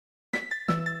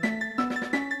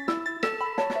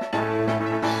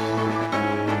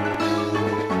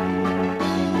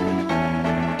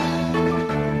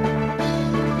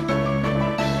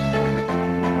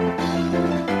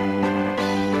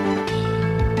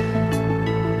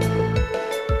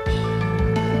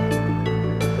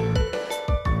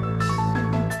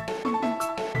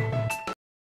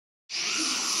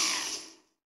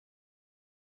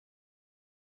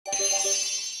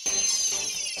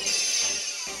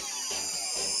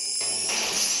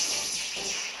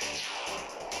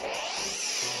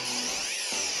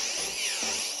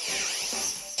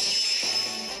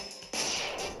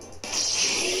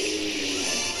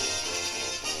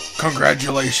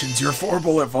Congratulations, your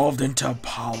Forble evolved into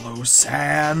Apollo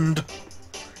Sand.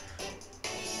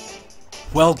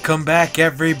 Welcome back,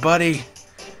 everybody,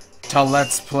 to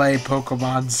Let's Play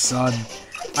Pokemon Sun.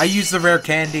 I used the rare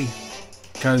candy,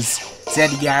 because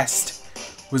Sandygast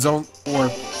was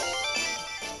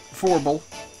Forble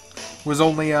was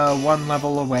only one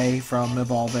level away from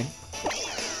evolving.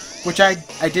 Which I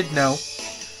did know.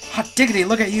 Hot diggity,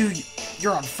 look at you!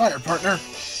 You're on fire, partner!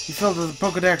 You filled the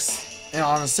Pokedex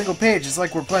on a single page. It's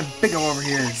like we're playing bingo over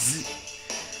here.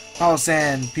 Apollo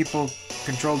Sand. People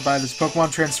controlled by this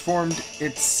Pokemon transformed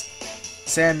its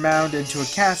sand mound into a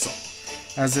castle.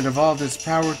 As it evolved, its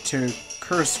power to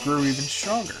curse grew even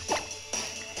stronger.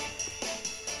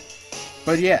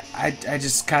 But yeah, I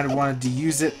just kind of wanted to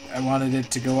use it. I wanted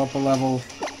it to go up a level.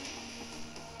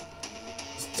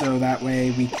 So that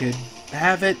way we could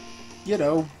have it, you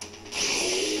know,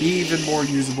 be even more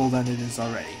usable than it is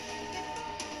already.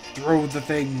 Throw the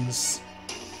things.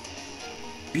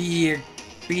 Be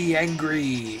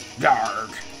angry.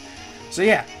 Garg. So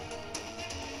yeah,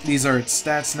 these are its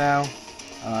stats now.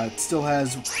 It still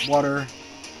has water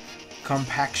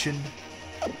compaction.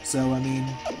 So I mean,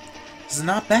 this is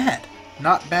not bad.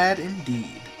 Not bad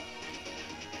indeed.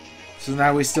 So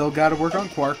now we still gotta work on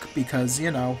Quark because,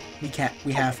 you know,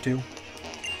 we have to.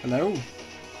 Hello?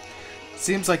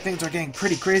 Seems like things are getting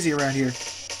pretty crazy around here.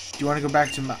 Do you want to go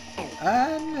back to my...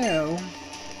 no.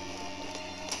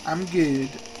 I'm good.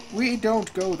 We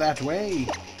don't go that way.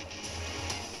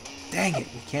 Dang it,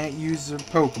 we can't use our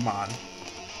Pokemon.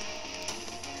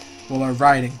 Well, our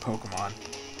riding Pokemon.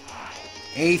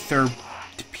 Aether...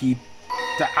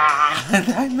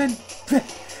 I meant...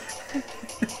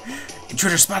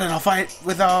 Intruder spotted, I'll fight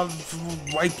with...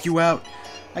 wipe you out.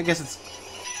 I guess it's...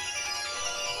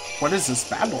 What is this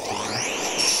battle theme?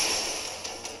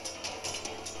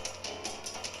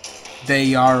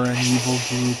 They are an evil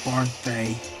group, aren't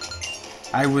they?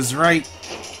 I was right.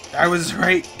 I was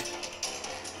right.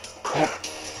 Well,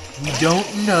 we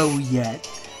don't know yet,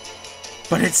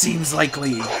 but it seems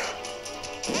likely.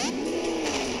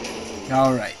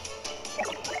 Alright.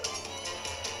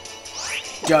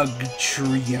 Doug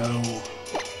Trio.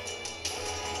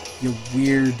 You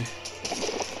weird...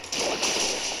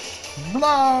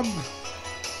 Blob!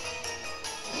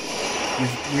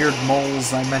 With weird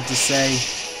moles, I meant to say.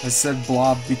 I said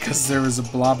blob because there was a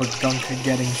blob of gunk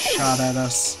getting shot at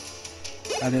us.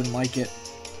 I didn't like it.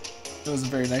 It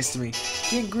wasn't very nice to me.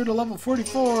 King grew to level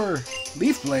 44!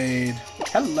 Leaf Blade!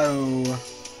 Hello!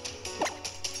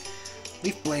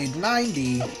 Leaf Blade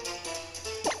 90!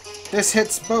 This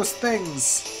hits both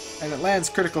things! And it lands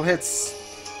critical hits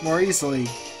more easily.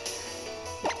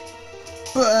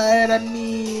 But, I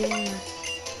mean...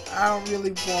 I don't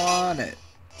really want it.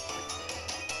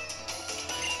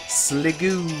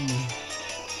 Sliggoo.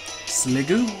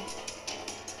 Sliggoo?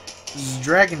 This is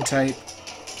Dragon type,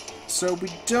 so we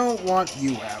don't want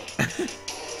you out.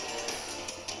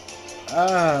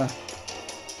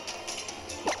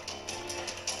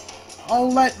 I'll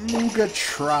let Mooga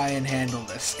try and handle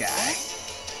this guy.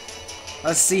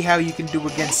 Let's see how you can do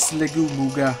against Sliggoo,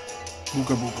 Mooga.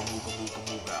 Mooga, Mooga, Mooga, Mooga,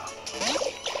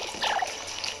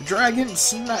 Mooga. Dragon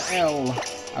Snail.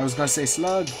 I was gonna say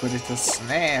slug, but it's a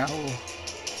snail.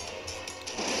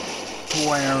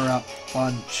 Flare up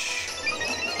punch.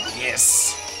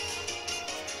 Yes.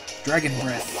 Dragon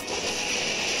breath.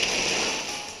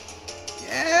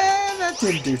 Yeah, that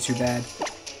didn't do too bad.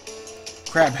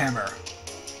 Crab hammer.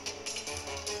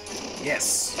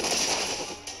 Yes.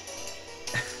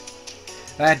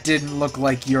 That didn't look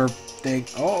like your thing.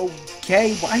 Oh,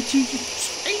 okay, why'd you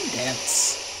train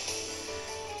dance?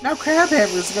 Now crab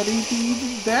hammer's gonna be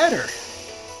even better.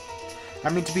 I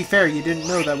mean, to be fair, you didn't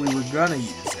know that we were gonna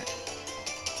use it.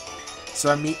 So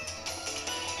I mean,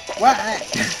 what?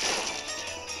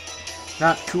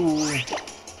 Not cool.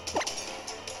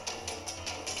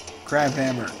 Crab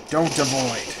hammer, don't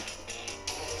avoid.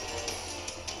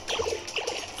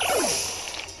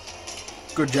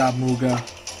 Good job, Mooga.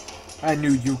 I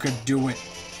knew you could do it.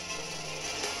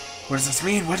 What does this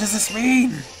mean? What does this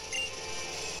mean?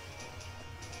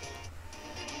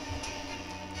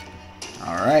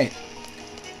 Alright.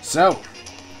 So,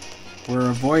 we're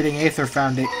avoiding Aether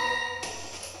Foundation.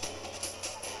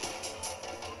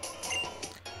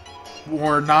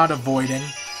 We're not avoiding.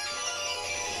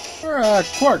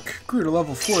 Quark grew to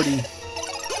level 40.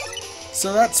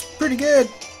 So that's pretty good.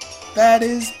 That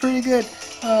is pretty good.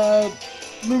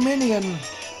 Luminium.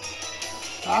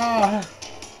 I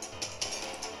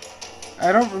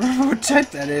don't remember what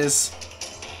type that is.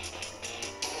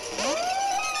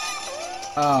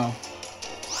 Oh.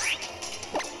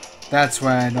 That's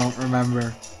why I don't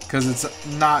remember. Because it's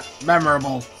not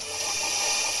memorable.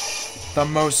 The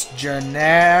most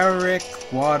generic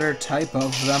water type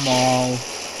of them all.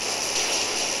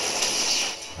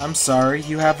 I'm sorry,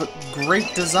 you have a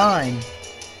great design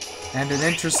and an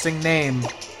interesting name,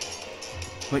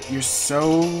 but you're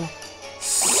so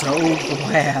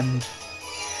bland.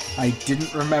 I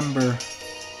didn't remember.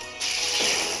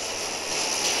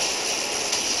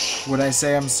 Would I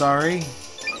say I'm sorry?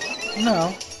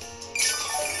 No.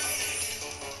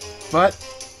 But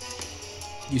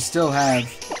you still have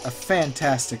a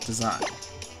fantastic design.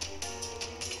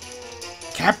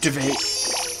 Captivate?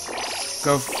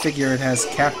 Go figure it has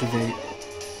Captivate.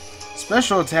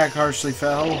 Special attack harshly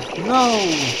fell. No!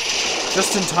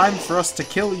 Just in time for us to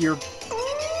kill your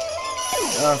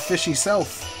fishy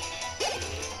self.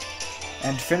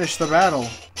 And finish the battle.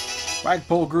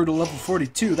 Flagpole grew to level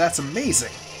 42. That's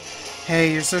amazing.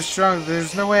 Hey, you're so strong.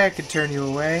 There's no way I could turn you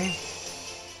away.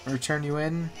 Or turn you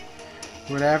in.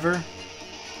 Whatever.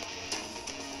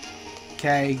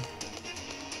 Okay.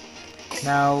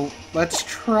 Now, let's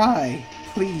try,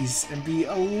 please, and be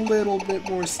a little bit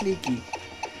more sneaky.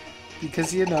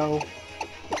 Because, you know,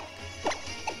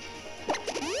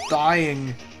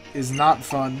 dying is not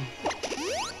fun.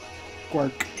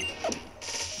 Quirk.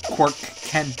 Quirk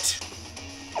Kent.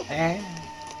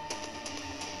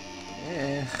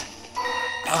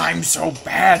 I'm so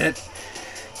bad at...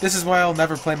 This is why I'll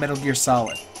never play Metal Gear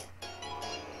Solid.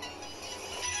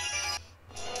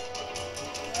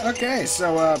 Okay,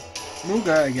 so,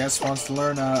 Muga, I guess, wants to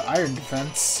learn, Iron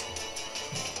Defense.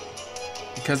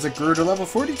 Because it grew to level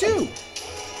 42!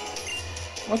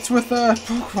 What's with,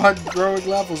 Pokemon growing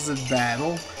levels in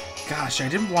battle? Gosh, I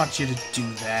didn't want you to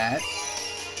do that.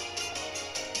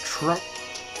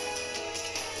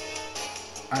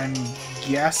 I'm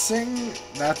guessing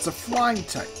that's a flying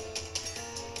type.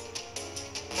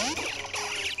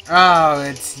 Oh,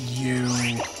 it's you.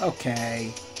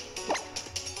 Okay.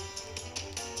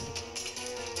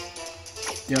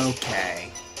 Okay.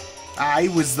 I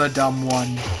was the dumb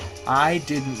one. I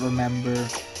didn't remember.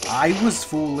 I was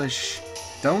foolish.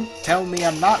 Don't tell me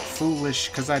I'm not foolish,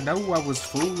 because I know I was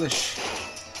foolish.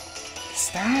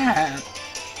 Stop.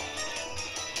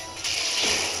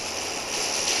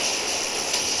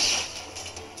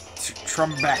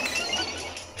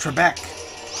 Trebek.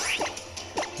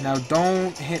 Now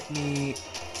don't hit me.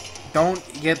 Don't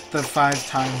get the 5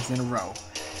 times in a row.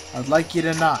 I'd like you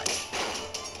to not.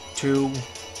 2,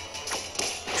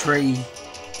 3,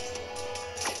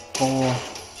 4,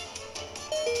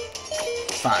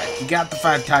 5. You got the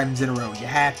 5 times in a row. You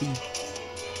happy?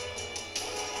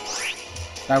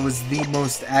 That was the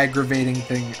most aggravating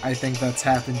thing I think that's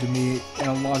happened to me in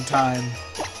a long time.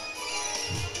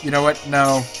 You know what?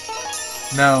 No.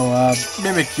 No,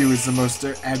 Mimikyu is the most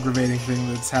aggravating thing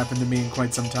that's happened to me in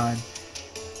quite some time.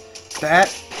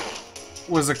 That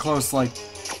was a close, like,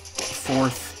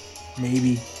 4th,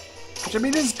 maybe. Which, I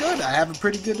mean, is good. I have a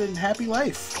pretty good and happy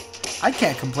life. I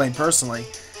can't complain personally.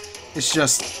 It's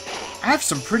just, I have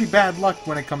some pretty bad luck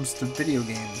when it comes to video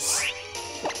games.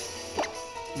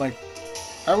 Like,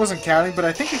 I wasn't counting, but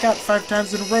I think I got 5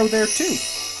 times in a row there, too.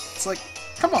 It's like,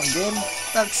 come on, game.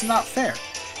 That's not fair.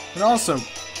 And also...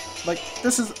 like,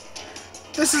 this is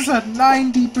a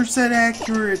 90%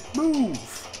 accurate move.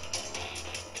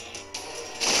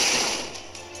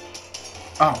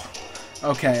 Oh,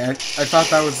 okay. I thought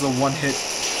that was the one hit.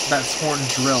 That's horn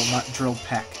drill, not drill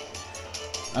peck.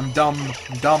 I'm dumb,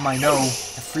 I know. I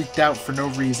freaked out for no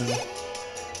reason.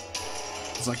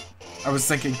 It's like, I was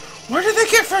thinking, what did they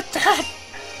get for that?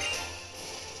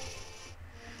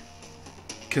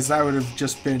 Because that would have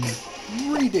just been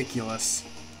ridiculous.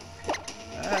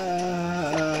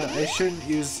 I shouldn't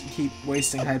keep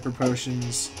wasting hyper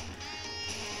potions.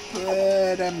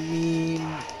 But, I mean,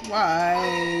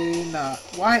 why not?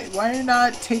 Why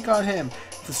not take on him?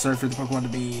 Sorry for the Pokemon to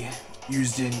be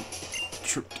used in...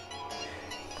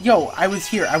 Yo, I was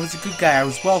here. I was a good guy. I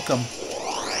was welcome.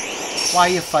 Why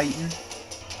you fighting?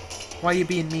 Why you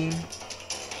being mean?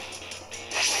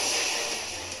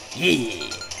 Yeah.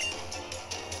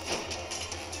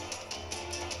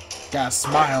 Gotta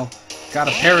smile. Got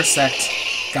a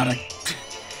Parasect. Got a...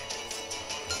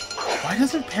 Why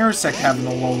doesn't Parasect have an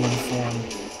Alolan form?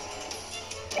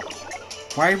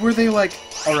 Why were they like,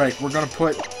 alright, we're gonna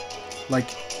put, like,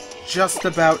 just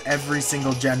about every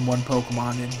single Gen 1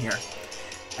 Pokemon in here.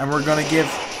 And we're gonna give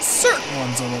certain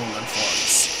ones Alolan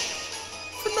forms.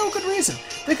 For no good reason.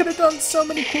 They could have done so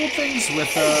many cool things with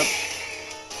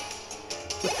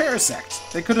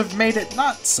Parasect. They could have made it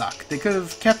not suck. They could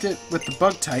have kept it with the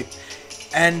bug type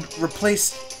and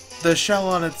replaced the shell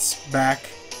on its back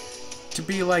to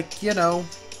be like, you know,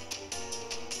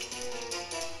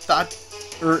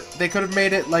 or they could have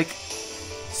made it like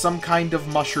some kind of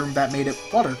mushroom that made it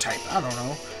water type. I don't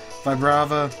know.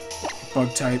 Vibrava,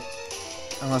 bug type.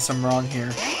 Unless I'm wrong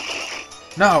here.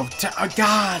 No! Oh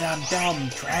God, I'm dumb!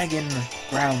 Dragon,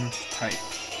 ground type.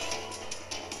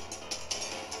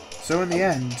 So in the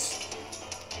end,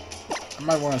 I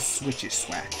might want to switch it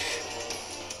swatch.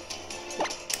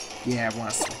 Yeah, I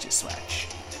want to switch it swatch.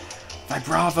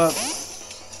 Vibrava,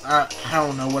 I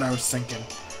don't know what I was thinking.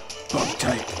 Bug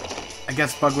type. I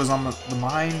guess bug was on the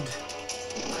mind.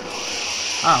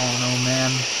 I don't know,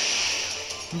 man.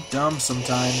 I'm dumb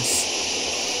sometimes.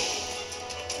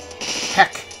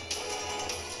 Heck!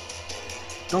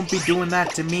 Don't be doing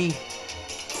that to me.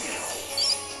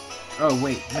 Oh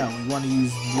wait, no, we want to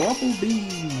use Wobble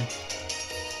Beam.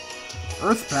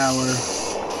 Earth power.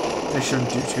 This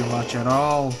shouldn't do too much at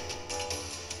all.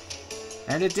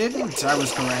 And it didn't, I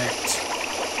was correct.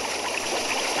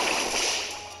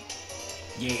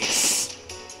 Yes.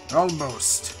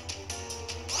 Almost.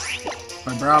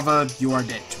 Vibrava, you are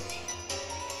dead to me.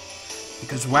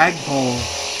 Because Wagpole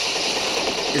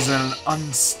is an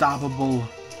unstoppable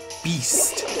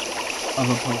beast of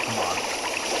a Pokemon.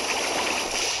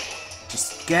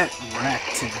 Just get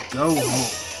wrecked and go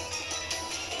home.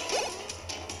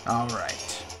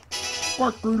 Alright.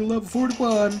 Spark grew to level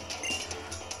 41.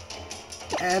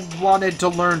 And wanted to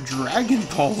learn Dragon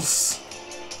Pulse.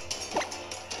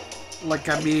 Like,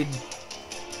 I mean...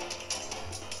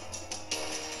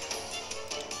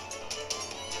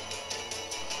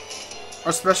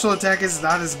 Our special attack is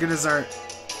not as good as our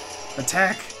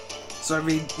attack. So, I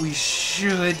mean, we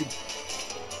should...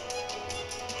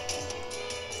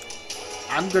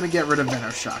 I'm gonna get rid of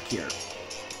Venoshock here.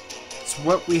 It's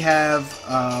what we have,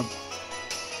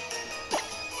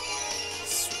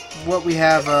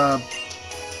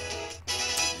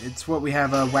 it's what we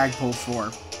have Wagpole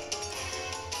for.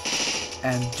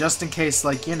 And just in case,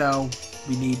 like, you know,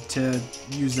 we need to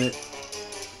use it,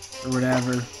 or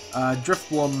whatever,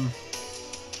 Driftbloom...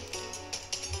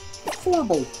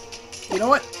 Horrible. You know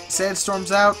what?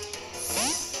 Sandstorm's out.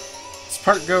 It's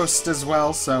part ghost as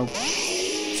well, so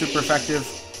super effective.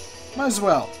 Might as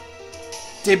well.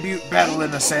 Debut battle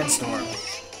in a sandstorm.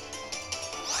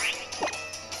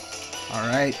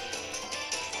 Alright.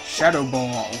 Shadow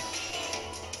Ball.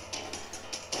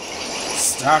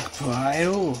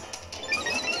 Stockpile.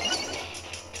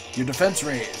 Your defense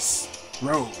raise.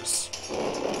 Rose.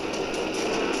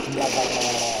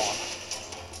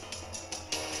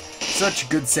 Such a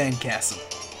good sandcastle.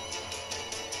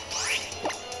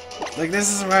 Like,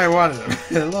 this is why I wanted him.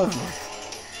 I love him.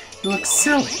 He looks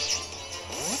silly.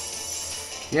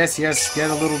 Yes, yes,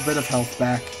 get a little bit of health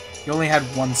back. You only had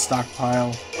one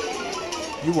stockpile.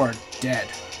 You are dead.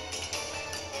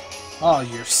 Oh,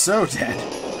 you're so dead.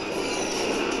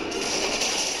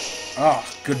 Oh,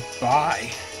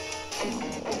 goodbye.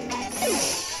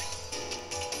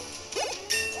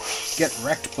 Get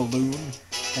wrecked, Balloon.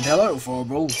 And hello,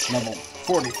 Phobal, level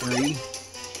 43.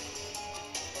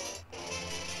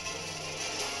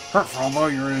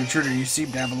 Phobal, you're an intruder. You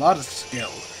seem to have a lot of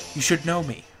skill. You should know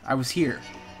me. I was here.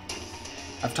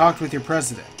 I've talked with your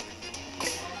president.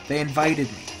 They invited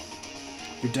me.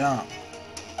 You're dumb.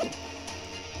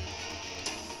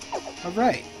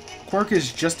 Alright. Quark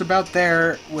is just about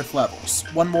there with levels.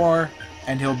 One more,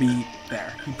 and he'll be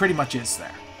there. He pretty much is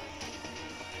there.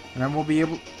 And then we'll be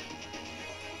able...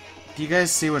 Do you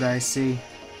guys see what I see?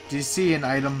 Do you see an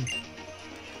item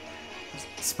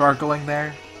sparkling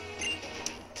there?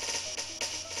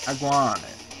 I want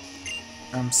it.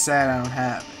 I'm sad I don't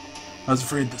have it. I was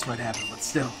afraid this might happen, but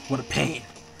still, what a pain.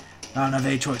 I don't have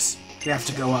a choice. We have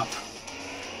to go up.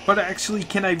 But actually,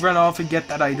 can I run off and get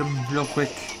that item real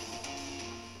quick?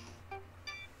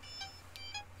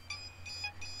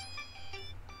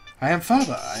 I am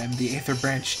Faba. I am the Aether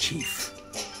Branch Chief.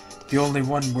 The only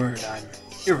one word, I'm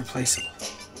irreplaceable.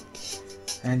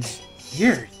 And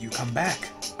here, you come back.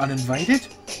 Uninvited?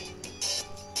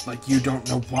 Like you don't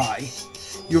know why.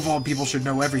 You of all people should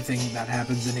know everything that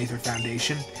happens in Aether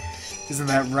Foundation. Isn't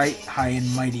that right, high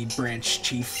and mighty Branch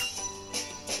Chief?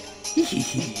 Hee hee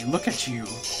hee, look at you.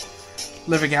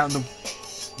 Living out in the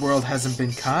world hasn't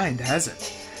been kind, has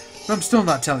it? But I'm still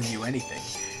not telling you anything.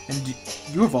 And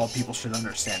you of all people should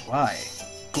understand why.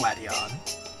 Gladion.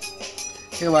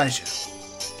 Hey Elijah.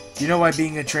 Do you know why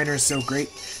being a trainer is so great?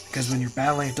 Because when you're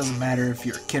battling, it doesn't matter if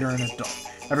you're a kid or an adult.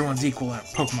 Everyone's equal in a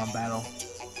Pokemon battle.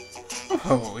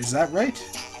 Oh, is that right?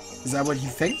 Is that what you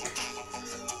think?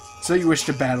 So you wish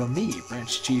to battle me,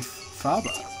 Branch Chief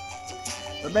Faba.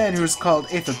 The man who is called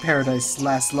Aether Paradise's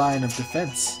last line of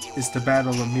defense is to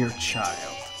battle a mere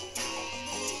child.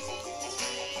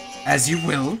 As you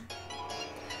will.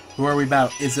 Who are we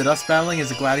battling? Is it us battling?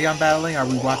 Is it Gladion battling? Are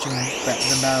we watching them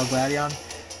battle Gladion?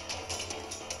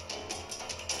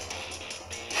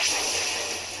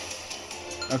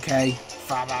 Okay,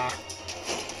 Faba.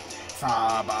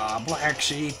 Faba, black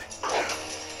sheep.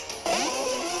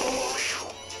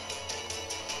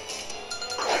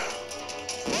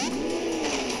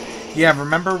 Yeah,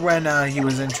 remember when he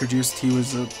was introduced, he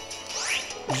was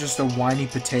just a whiny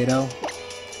potato?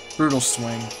 Brutal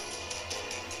swing.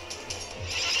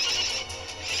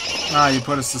 Ah, you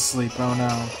put us to sleep, oh no.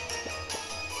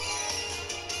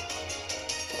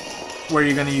 What are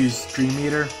you gonna use? Dream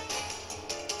Eater?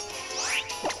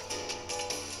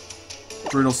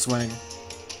 Brutal swing.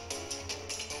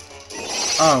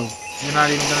 Oh, you're not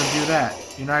even gonna do that.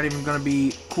 You're not even gonna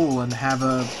be cool and have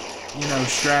a, you know,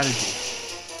 strategy.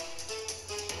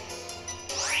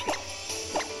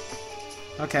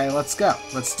 Okay, let's go.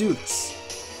 Let's do this.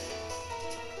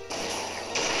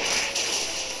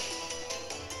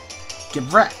 Get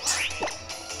wrecked.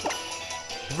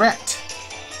 Wrecked.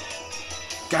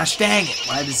 Gosh dang it.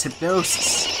 Why does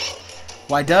hypnosis?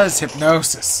 Why does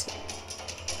hypnosis?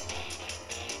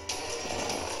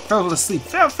 Fell asleep.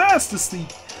 Fell fast asleep.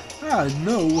 Ah,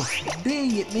 no.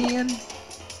 Dang it, man.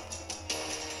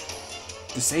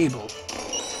 Disabled.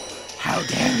 How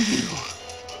dare you?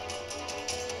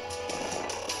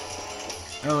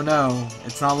 Oh no.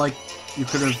 It's not like you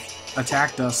could have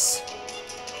attacked us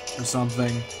or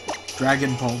something.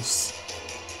 Dragon Pulse.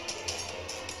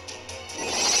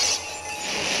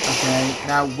 Okay,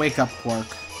 now wake up, Quark.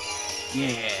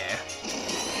 Yeah.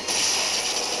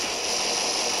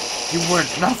 You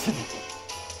weren't nothing.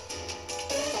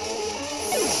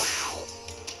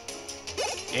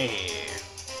 Yeah.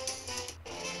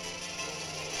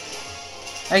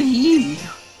 Hey.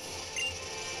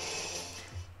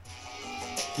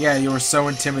 Yeah, you were so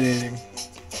intimidating.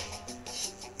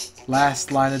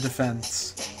 Last line of defense.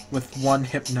 With one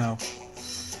hypno.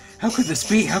 How could this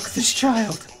be? How could this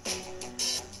child?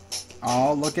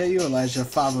 Oh, look at you, Elijah.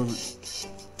 Faba.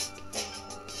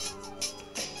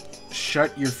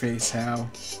 Shut your face,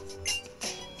 Hal.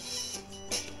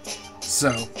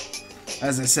 So,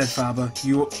 as I said, Faba,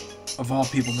 you of all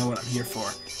people know what I'm here for.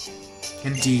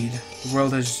 Indeed, the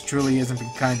world truly hasn't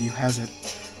been kind to you, has it?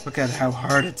 Look at how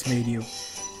hard it's made you.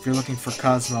 If you're looking for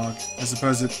Cosmog, I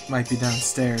suppose it might be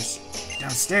downstairs.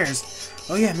 Downstairs?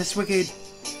 Oh yeah, Miss Wicked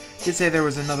did say there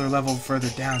was another level further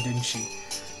down, didn't she?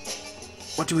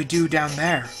 What do we do down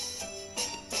there?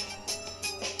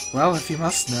 Well, if you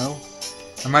must know,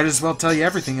 I might as well tell you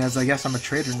everything, as I guess I'm a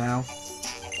traitor now.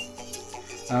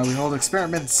 We hold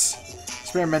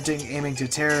experimenting, aiming to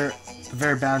tear the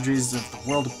very boundaries of the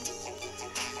world.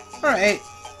 Alright.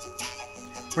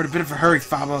 We're in a bit of a hurry,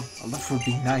 Faba. A lift would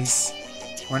be nice.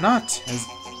 Or not, as...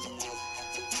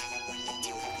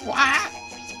 What?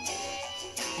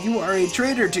 You are a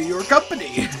traitor to your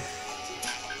company!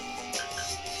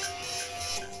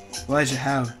 Elijah,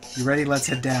 how? You ready? Let's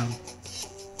head down.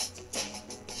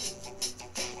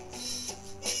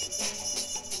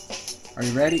 Are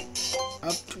you ready?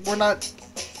 We're not...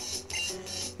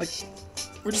 Like,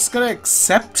 we're just gonna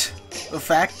accept the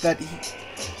fact that he...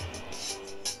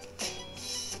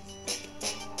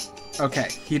 Okay,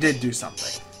 he did do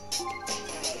something.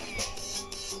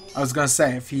 I was gonna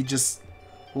say, if he just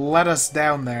let us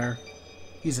down there,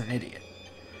 he's an idiot.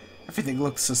 Everything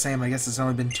looks the same. I guess it's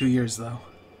only been 2 years, though.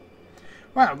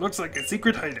 Wow, looks like a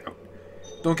secret hideout.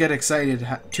 Don't get excited,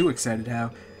 too excited,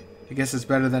 Hal. I guess it's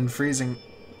better than freezing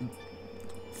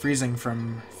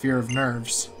from fear of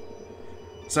nerves.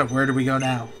 So, where do we go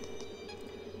now?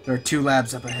 There are 2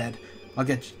 labs up ahead. I'll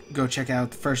go check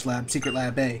out the first lab, Secret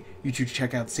Lab A. You two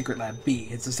check out Secret Lab B.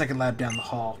 It's the second lab down the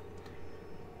hall.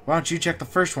 Why don't you check the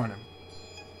first one?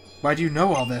 Why do you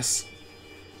know all this?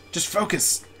 Just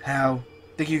focus, Hal.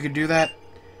 Think you can do that?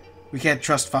 We can't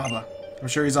trust Faba. I'm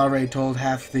sure he's already told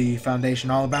half the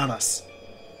Foundation all about us.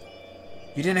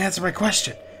 You didn't answer my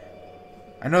question.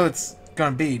 I know it's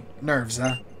gonna be nerves,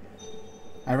 huh?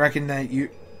 I reckon that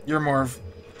you're more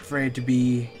afraid to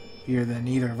be here than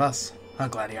either of us, huh,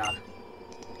 Gladion?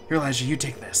 Here, Elijah, you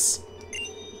take this.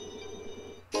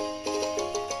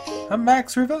 A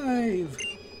max revive!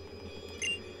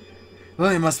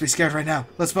 William must be scared right now.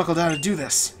 Let's buckle down and do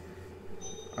this.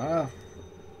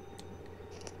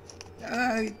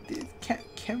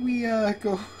 Can we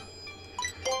go?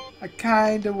 I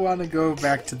kind of want to go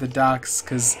back to the docks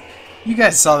because you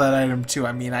guys saw that item too.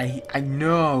 I mean, I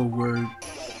know we're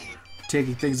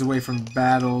taking things away from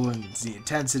battle and the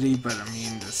intensity, but I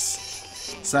mean this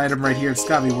item right here, it's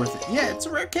gotta be worth it. Yeah, it's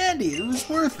a rare candy. It was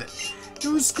worth it. It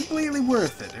was completely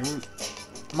worth it.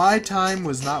 My time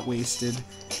was not wasted.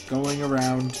 going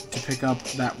around to pick up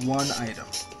that one item.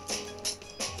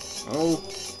 Oh,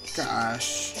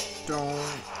 gosh. Don't...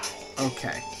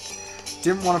 Okay.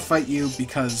 Didn't want to fight you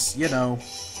because, you know,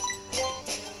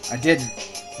 I didn't.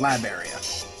 Lab area.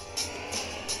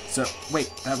 So,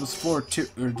 wait, that was floor 2,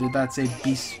 or did that say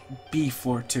B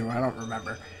floor 2? I don't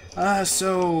remember.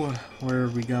 So, where are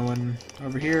we going?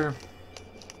 Over here?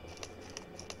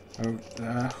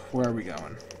 Oh, where are we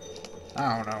going?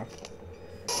 I don't know.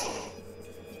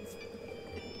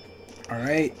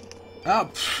 Alright. Oh,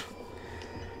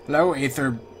 hello,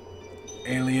 Aether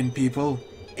alien people.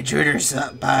 Intruders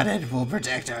spotted. We'll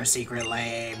protect our secret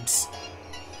labs.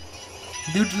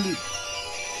 Doodly.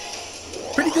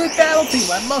 Pretty good battle theme,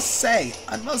 I must say.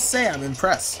 I must say I'm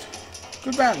impressed.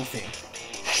 Good battle theme.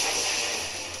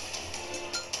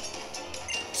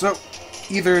 So,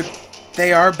 either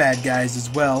they are bad guys as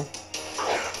well,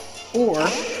 or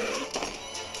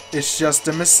it's just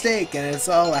a mistake and it's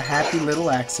all a happy little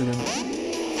accident.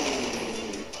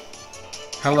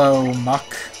 Hello,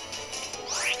 Muck.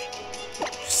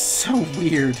 You're so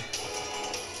weird.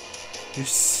 You're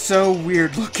so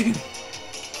weird looking.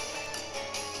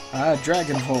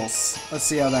 Dragon Pulse. Let's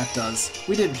see how that does.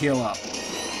 We didn't heal up.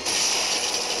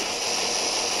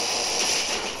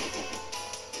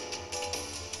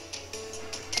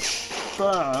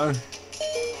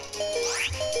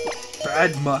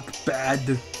 Bad, Muck,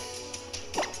 bad.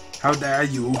 How dare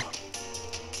you?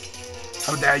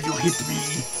 How dare you hit me?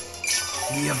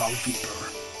 Me of all people.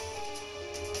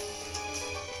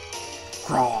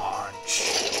 Crunch.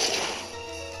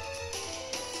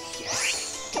 Yes.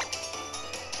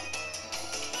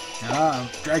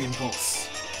 Dragon Pulse.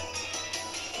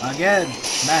 Again,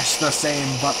 mash the same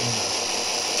button.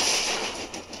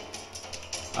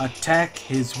 Attack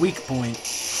his weak point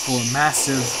for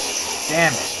massive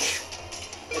damage.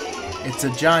 It's a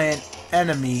giant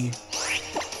enemy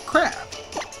crab.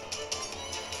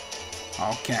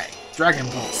 Okay, Dragon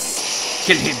Pulse.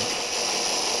 Kill him.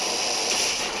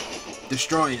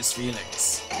 Destroy his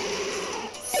feelings.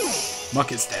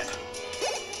 Muck is dead.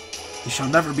 He shall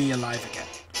never be alive again.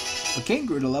 The king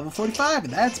grew to level 45,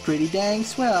 and that's pretty dang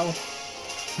swell.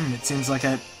 It seems like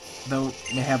I, though,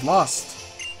 may have lost.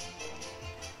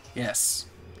 Yes,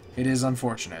 it is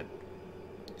unfortunate.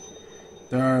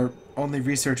 There are only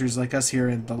researchers like us here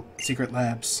in the secret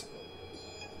labs.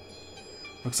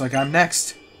 Looks like I'm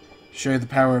next. Show you the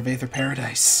power of Aether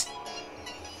Paradise.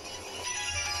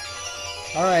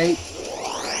 Alright.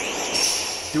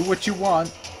 Do what you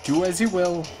want. Do as you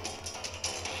will.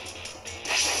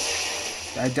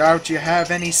 I doubt you have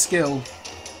any skill.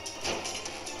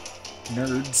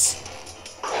 Nerds.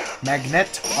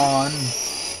 Magnet on.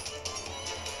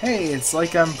 Hey, it's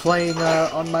like I'm playing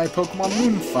on my Pokemon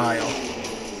Moon file.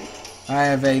 I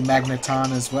have a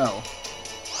Magneton as well.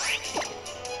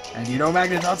 And you know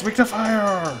Magneton's weak to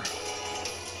fire!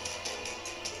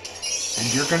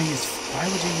 And you're gonna use... Why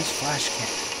would you use Flash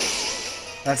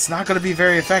Cannon? That's not gonna be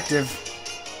very effective.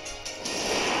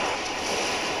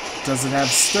 Does it have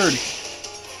Sturdy?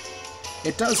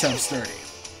 It does have Sturdy.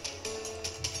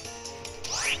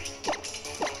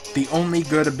 The only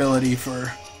good ability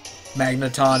for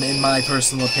Magneton, in my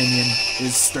personal opinion,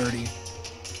 is Sturdy.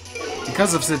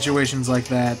 Because of situations like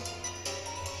that,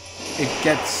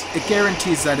 it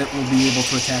guarantees that it will be able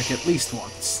to attack at least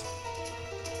once.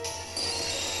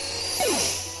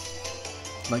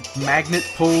 Like, Magnet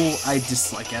Pull, I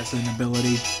dislike as an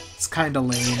ability. It's kinda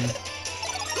lame.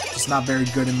 Just not very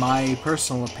good in my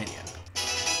personal opinion.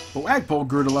 But Wagpole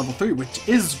grew to level 3, which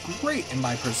is great in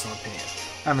my personal opinion.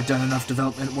 I haven't done enough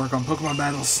development work on Pokemon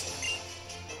battles.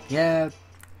 Yeah,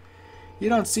 you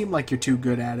don't seem like you're too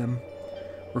good at him.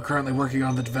 We're currently working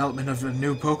on the development of a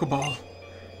new Pokeball.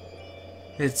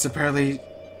 It's apparently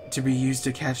to be used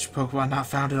to catch Pokemon not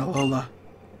found in Alola.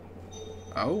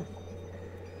 Oh?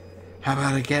 How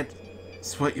about I get...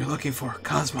 It's what you're looking for,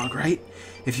 Cosmog, right?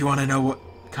 If you want to know what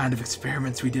kind of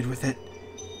experiments we did with it,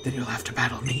 then you'll have to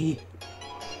battle me.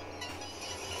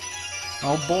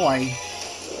 Oh boy.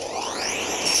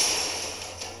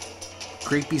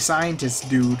 Creepy scientist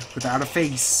dude without a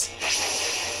face.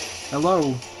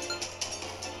 Hello.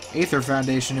 Aether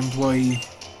Foundation employee.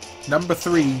 Number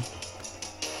 3.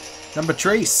 Number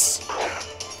Trace.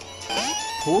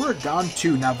 Porygon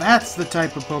 2. Now that's the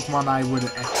type of Pokemon I would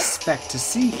expect to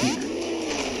see here.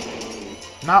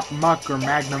 Not Muck or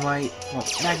Magnemite. Well,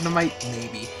 Magnemite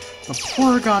maybe. But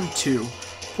Porygon 2.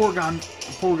 The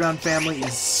Porygon family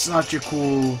is such a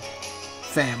cool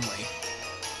family.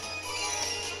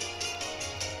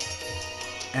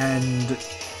 And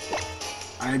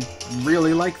I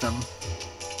really like them.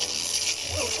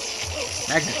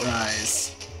 Magnet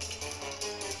Rise.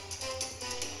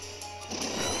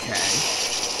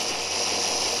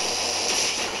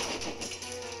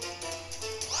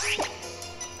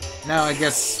 Now I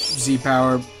guess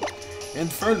Z-Power.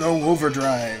 Inferno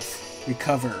Overdrive.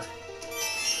 Recover.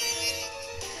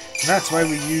 That's why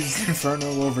we use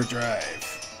Inferno Overdrive.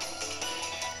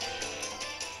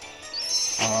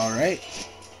 Alright.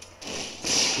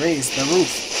 Raise the roof.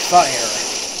 Fire.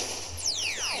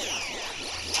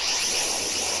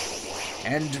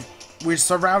 And we're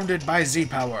surrounded by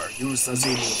Z-Power. Use the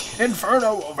Z-Move.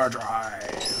 Inferno Overdrive.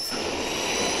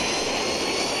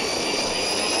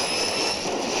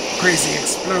 Crazy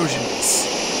explosions.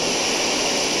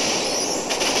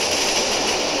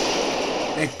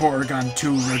 Make Porygon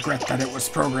 2 regret that it was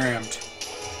programmed.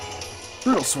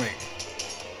 Brutal Swing.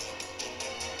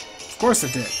 Of course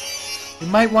it did. We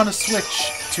might want to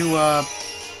switch to,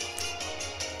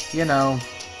 you know,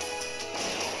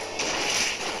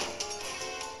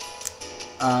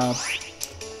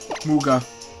 Muga,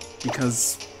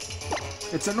 because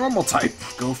it's a normal type.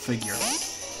 Go figure.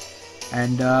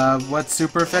 And, what's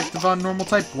super effective on normal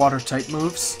type? Water type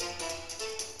moves.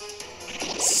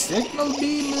 Signal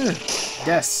Beam!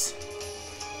 Yes.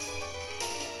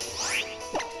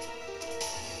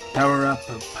 Power up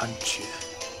and punch you.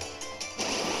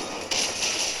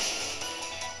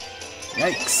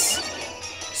 Yikes.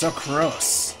 So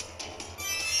gross.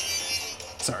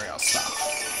 Sorry, I'll stop.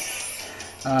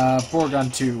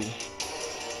 Porygon 2.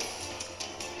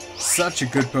 Such a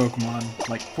good Pokemon.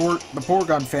 Like, the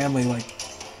Porygon family, like,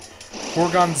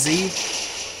 Porygon Z,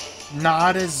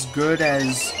 not as good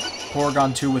as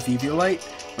Porygon 2 with Eviolite,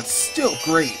 but still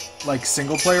great. Like,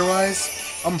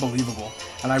 single-player-wise, unbelievable.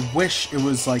 And I wish it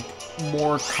was, like,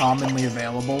 more commonly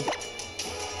available.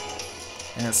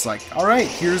 And it's like, alright,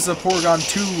 here's a Porygon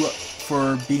 2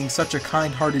 for being such a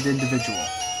kind-hearted individual.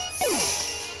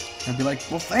 And I'd be like,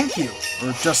 well, thank you.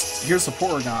 Or just, here's a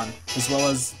Porygon, as well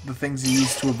as the things you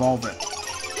use to evolve it.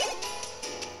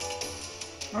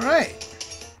 Alright.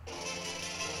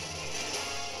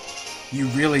 You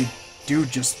really do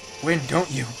just win,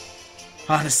 don't you?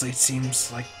 Honestly, it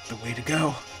seems like the way to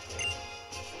go.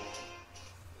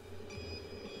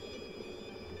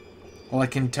 All I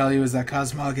can tell you is that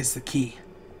Cosmog is the key.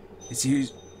 It's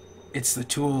the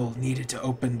tool needed to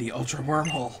open the Ultra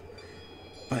Wormhole.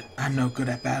 But I'm no good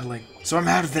at battling, so I'm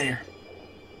out of there.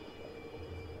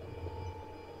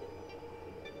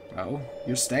 Oh,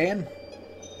 you're staying?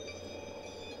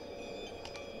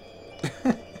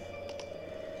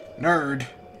 Nerd.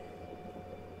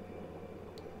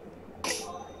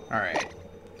 Alright.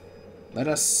 Let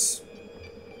us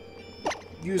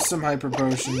use some Hyper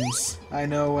Potions. I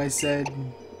know I said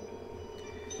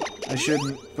I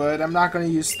shouldn't, but I'm not going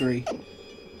to use 3.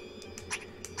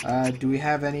 Do we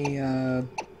have any,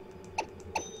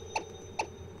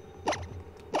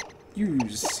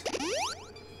 use?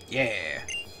 Yeah.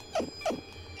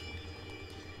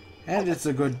 And it's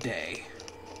a good day.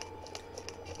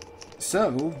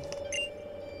 So,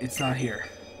 it's not here.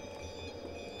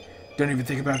 Don't even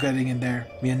think about getting in there.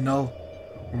 Me and Null,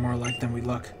 we're more alike than we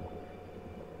look.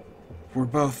 We're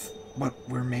both what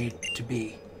we're made to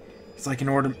be. It's like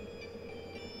an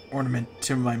ornament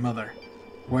to my mother.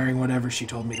 Wearing whatever she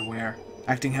told me to wear.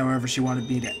 Acting however she wanted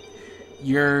me to.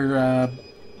 Your,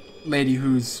 lady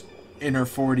who's in her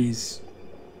 40s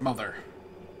mother.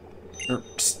 Or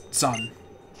son.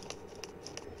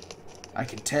 I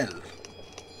can tell.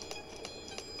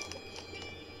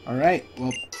 Alright,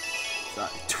 well,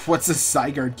 what's this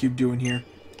Zygarde cube doing here?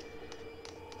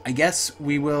 I guess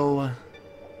we will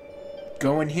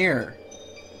go in here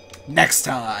next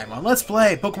time on Let's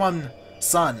Play Pokemon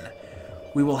Sun.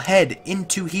 We will head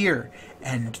into here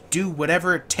and do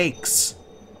whatever it takes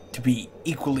to be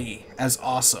equally as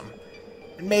awesome.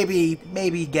 And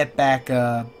maybe get back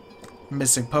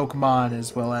missing Pokemon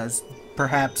as well as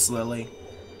perhaps Lily.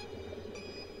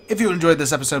 If you enjoyed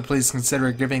this episode, please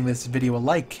consider giving this video a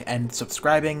like and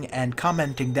subscribing and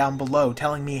commenting down below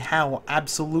telling me how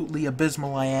absolutely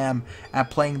abysmal I am at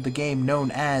playing the game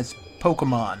known as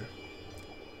Pokemon.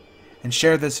 And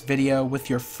share this video with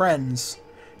your friends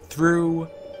through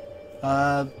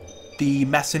the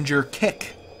Messenger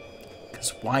Kick,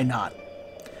 because why not?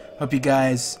 Hope you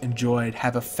guys enjoyed.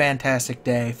 Have a fantastic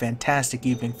day, fantastic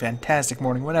evening, fantastic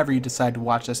morning, whenever you decide to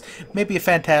watch this. Maybe a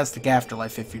fantastic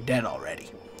afterlife if you're dead already.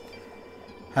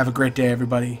 Have a great day,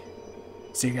 everybody.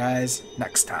 See you guys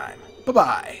next time.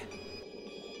 Bye-bye.